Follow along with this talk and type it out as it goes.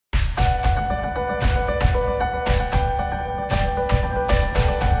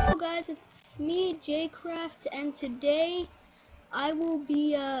me, Jcraft, and today I will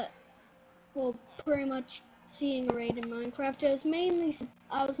be, well, pretty much seeing a raid in Minecraft.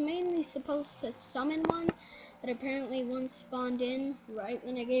 I was mainly supposed to summon one, but apparently one spawned in right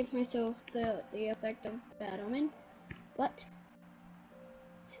when I gave myself the effect of Bad Omen. But,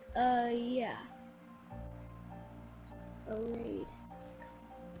 yeah. A raid.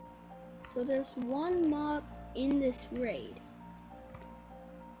 So there's one mob in this raid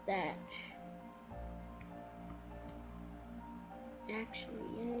that actually,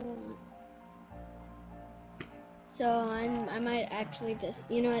 you know what? So I might actually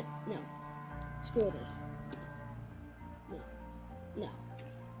just, you know what? No, screw this. No,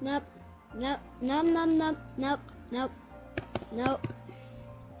 nope, nope, nope, nope, nope, nope, nope, nope,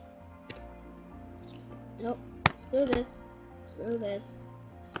 nope. Screw this. Screw this.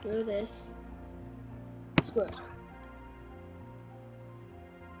 Screw this. Screw it.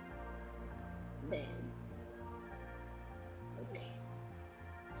 Bam. Okay.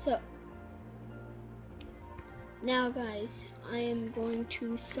 So now, guys, I am going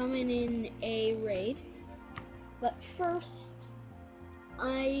to summon in a raid, but first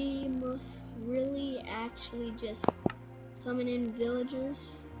I must really actually just summon in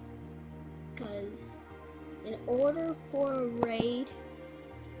villagers, because in order for a raid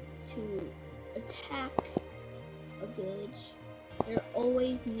to attack a village, there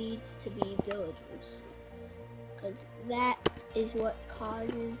always needs to be villagers, because that is what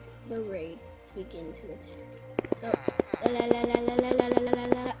causes the raid to begin to attack. So,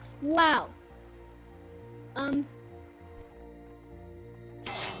 wow.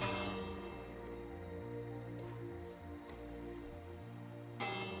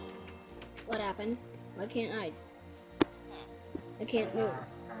 What happened? Why can't I? I can't move.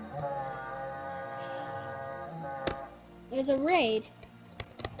 There's a raid,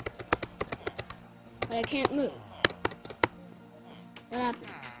 but I can't move. What happened?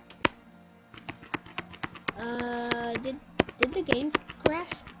 Did the game crash?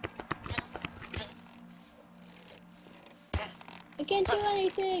 I can't do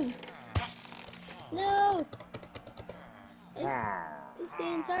anything. No. Is the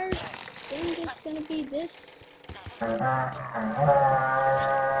entire thing just gonna be this? I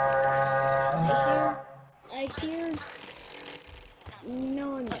hear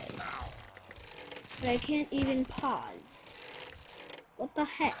noises, but I can't even pause. What the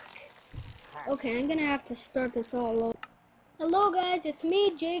heck? Okay, I'm gonna have to start this all over. Hello guys, it's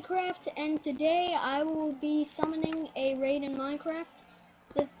me, Jcraft, and today I will be summoning a raid in Minecraft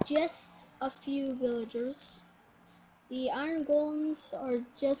with just a few villagers. The iron golems are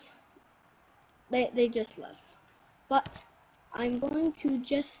just, they just left. But I'm going to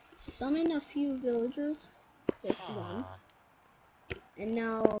just summon a few villagers, just one. And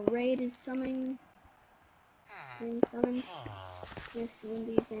now raid is summoning, just summon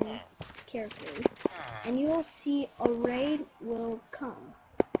these in carefully. And you'll see a raid will come.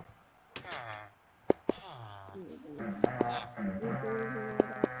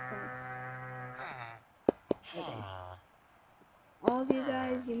 Okay. All of you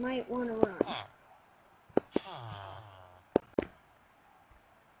guys, you might want to run.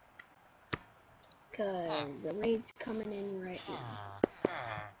 Cause the raid's coming in right now.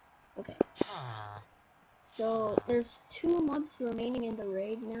 Okay. So there's 2 mobs remaining in the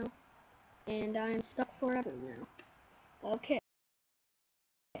raid now, and I'm stuck forever now. Okay.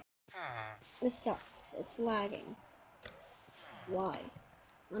 This sucks. It's lagging. Why?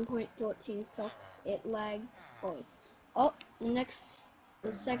 1.14 sucks. It lags always. Oh,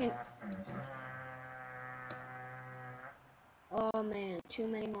 the second. Oh man, too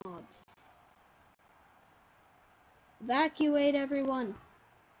many mobs. Evacuate, everyone.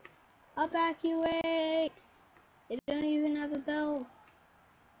 Evacuate! They don't even have a bell.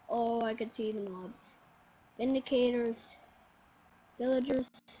 Oh, I could see the mobs. Vindicators. Villagers.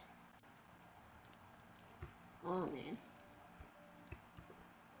 Oh man.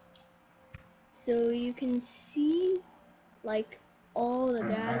 So you can see, like, all the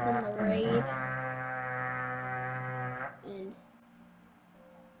guys in the raid. And,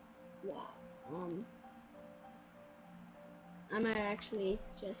 wow. I might actually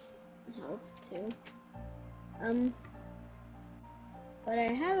just help too. But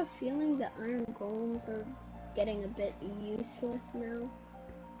I have a feeling the iron golems are getting a bit useless now.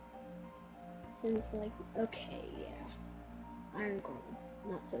 Since, like, okay, yeah. Iron golem,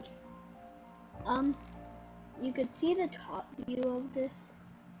 not so true. You could see the top view of this,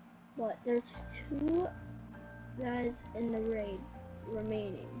 but there's 2 guys in the raid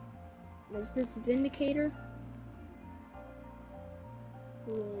remaining. There's this Vindicator.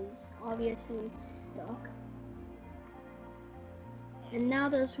 who is obviously stuck. And now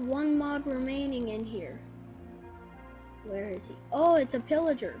there's one mob remaining in here. Where is he? Oh, it's a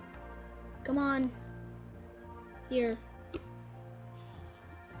pillager. Come on. Here.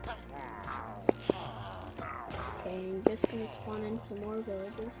 Okay, I'm just gonna spawn in some more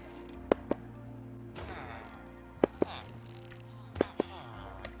villagers.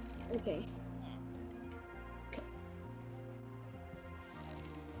 Okay.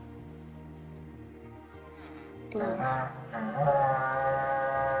 Boom.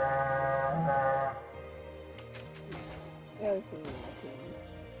 Everything that's in.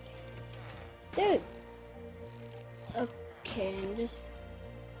 Dude! Okay,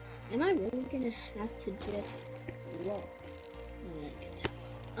 am I really gonna have to just, whoa.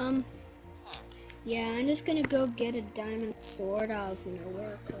 Yeah, I'm just gonna go get a diamond sword out of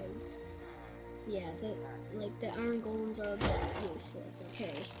nowhere, cause, yeah, the iron golems are a bit useless,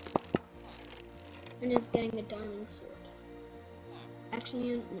 okay. I'm just getting a diamond sword.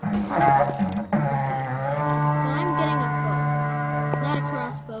 Actually, no, so I'm getting a bow. Not a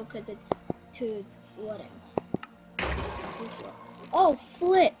crossbow, cause it's too, whatever. Oh,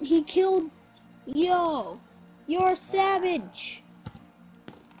 flip! He killed, yo! You're a savage!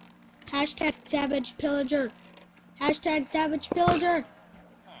 Hashtag savage pillager. Hashtag savage pillager.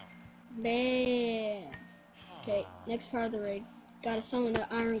 Bam. Okay, next part of the raid. Gotta summon the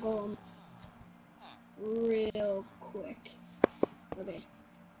iron golem real quick. Okay.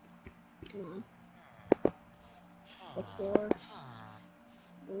 Come on. Before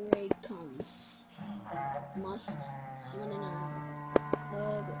the raid comes. Must summon an iron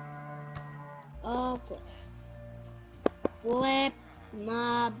golem. Oh, flip. Flip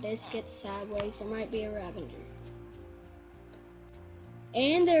my biscuit sideways. There might be a Ravager.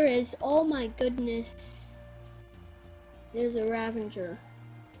 And there is, oh my goodness. There's a Ravager.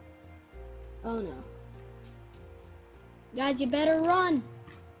 Oh no. Guys, you better run!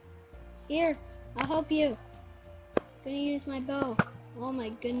 Here, I'll help you. Gonna use my bow. Oh my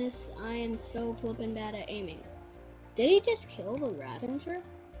goodness, I am so flippin' bad at aiming. Did he just kill the Ravager?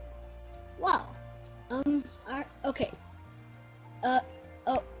 Wow. Okay.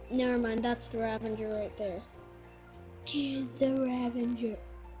 Oh, never mind, that's the Ravager right there. Get the Ravager.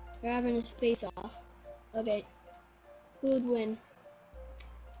 Ravager's face off. Okay. Who would win?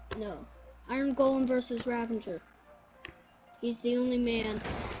 No. Iron Golem versus Ravager. He's the only man.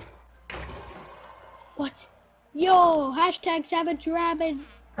 What? Yo! Hashtag savage rabbit.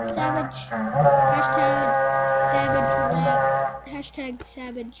 Savage. Hashtag savage rabbit. Hashtag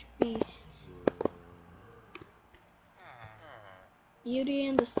savage beasts. Beauty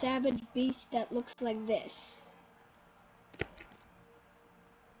and the savage beast that looks like this.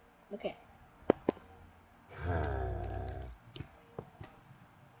 Okay.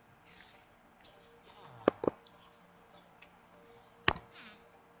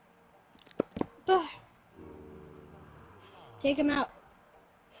 Take him out.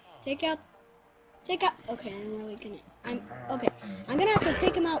 Take out. Okay, okay. I'm gonna have to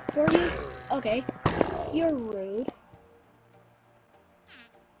take him out for you. Okay. You're rude.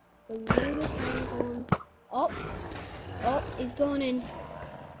 The rudest thing going. Oh, he's going in.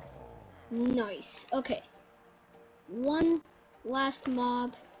 Nice. Okay. One last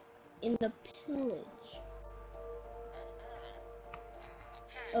mob in the pillage.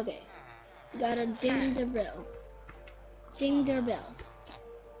 Okay. Gotta ding the bell. Ding their bell.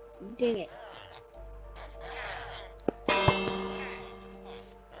 Ding it.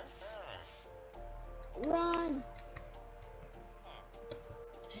 Run!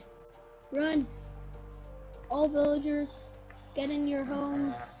 Run! All villagers, get in your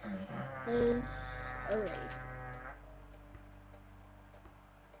homes. Is a raid.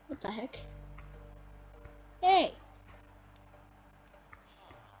 What the heck? Hey!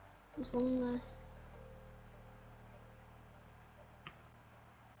 There's one last.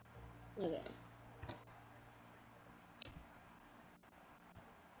 Okay.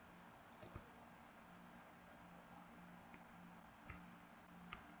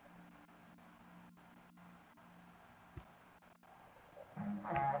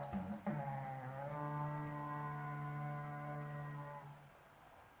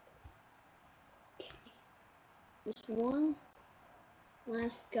 There's one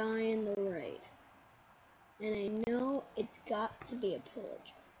last guy in the raid. And I know it's got to be a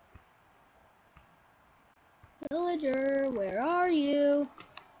pillager. Pillager, where are you?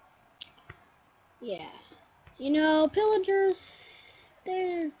 Yeah. You know, pillagers,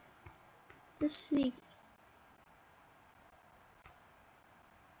 they're sneaky.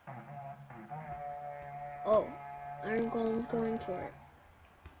 Oh, Iron Golem's going for it.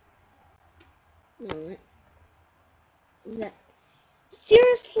 No, what? Is that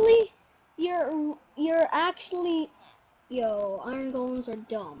seriously? You're actually, yo, iron golems are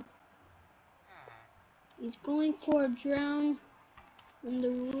dumb. He's going for a drown when the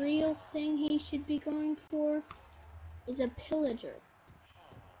real thing he should be going for is a pillager.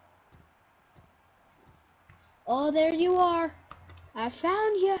 Oh, there you are. I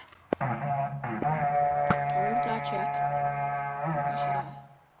found you. Someone's got you.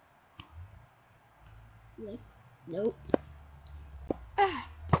 Nope. Ah.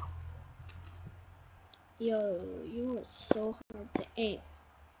 Yo, you are so hard to aim.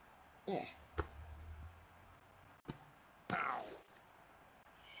 There.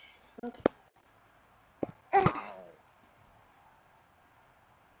 Okay. Ah.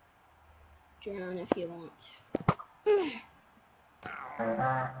 Drown if you want to. Come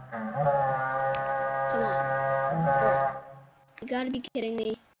on. You gotta be kidding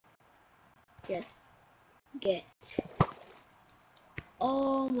me. Just get.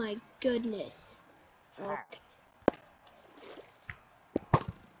 Oh my goodness. Okay.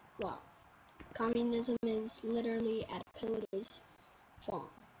 Wow. Communism is literally at a pillager's farm.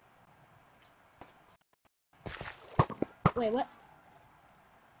 Wait, what?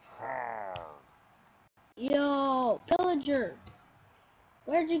 Yo, pillager!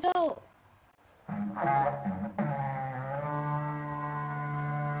 Where'd you go?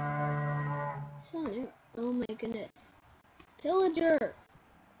 It's on it. Oh my goodness. Pillager!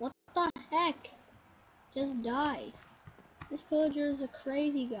 What the heck? Just die. This pillager is a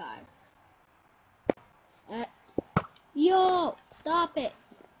crazy guy. Yo! Stop it!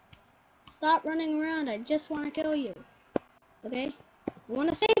 Stop running around. I just want to kill you. Okay? I want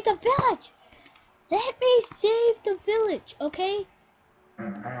to save the village! Let me save the village, okay?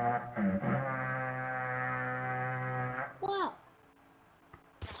 Wow.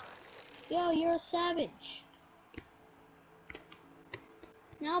 Yo, you're a savage.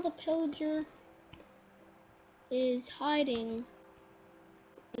 Now the pillager is hiding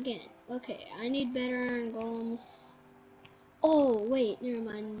again. Okay, I need better iron golems. Oh, wait, never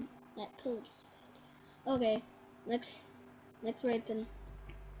mind. That pillager's dead. Okay, next raid then.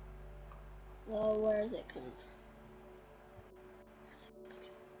 Well, where is it coming from?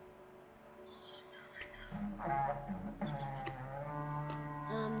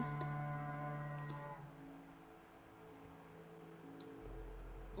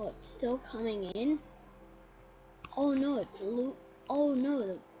 Oh, it's still coming in? Oh no, it's loot. Oh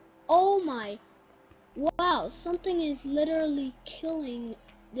no, oh my. Wow, something is literally killing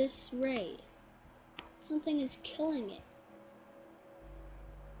this raid. Something is killing it.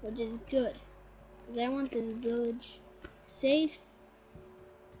 Which is good. Because I want this village safe.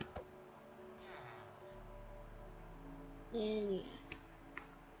 And yeah.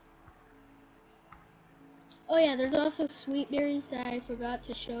 Oh yeah, there's also sweet berries that I forgot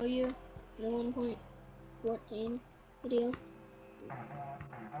to show you in the 1.14 video.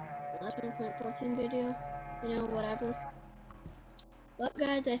 Last 1.14 video. You know, whatever. But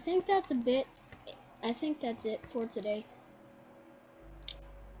guys, I think that's it for today.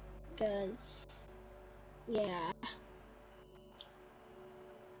 Because, yeah.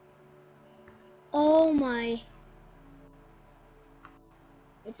 Oh my.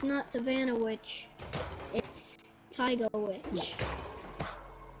 It's not Savannah Witch. It's Taiga Witch.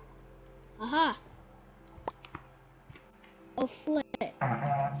 Aha! Oh, flip.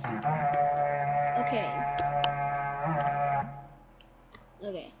 Okay.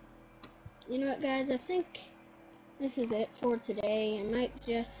 Okay. You know what, guys? I think this is it for today. I might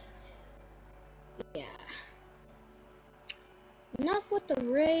just... yeah. Enough with the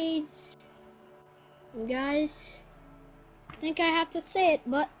raids. And guys, I think I have to say it,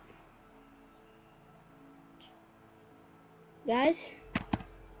 but... guys,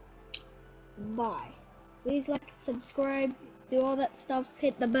 bye. Please like and subscribe, do all that stuff,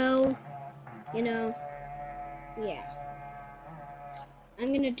 hit the bell, you know, yeah.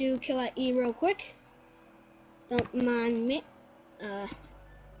 I'm gonna do Kill at E real quick. Don't mind me.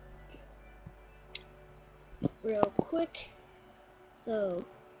 Real quick. So,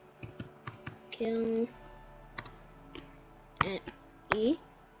 Kill at E.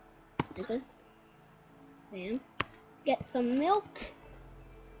 Enter. Bam. Get some milk.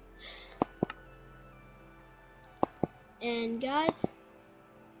 And guys,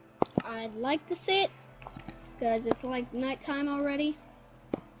 I'd like to say it because it's like nighttime already.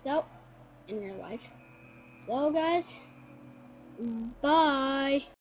 So, in real life. So guys, bye.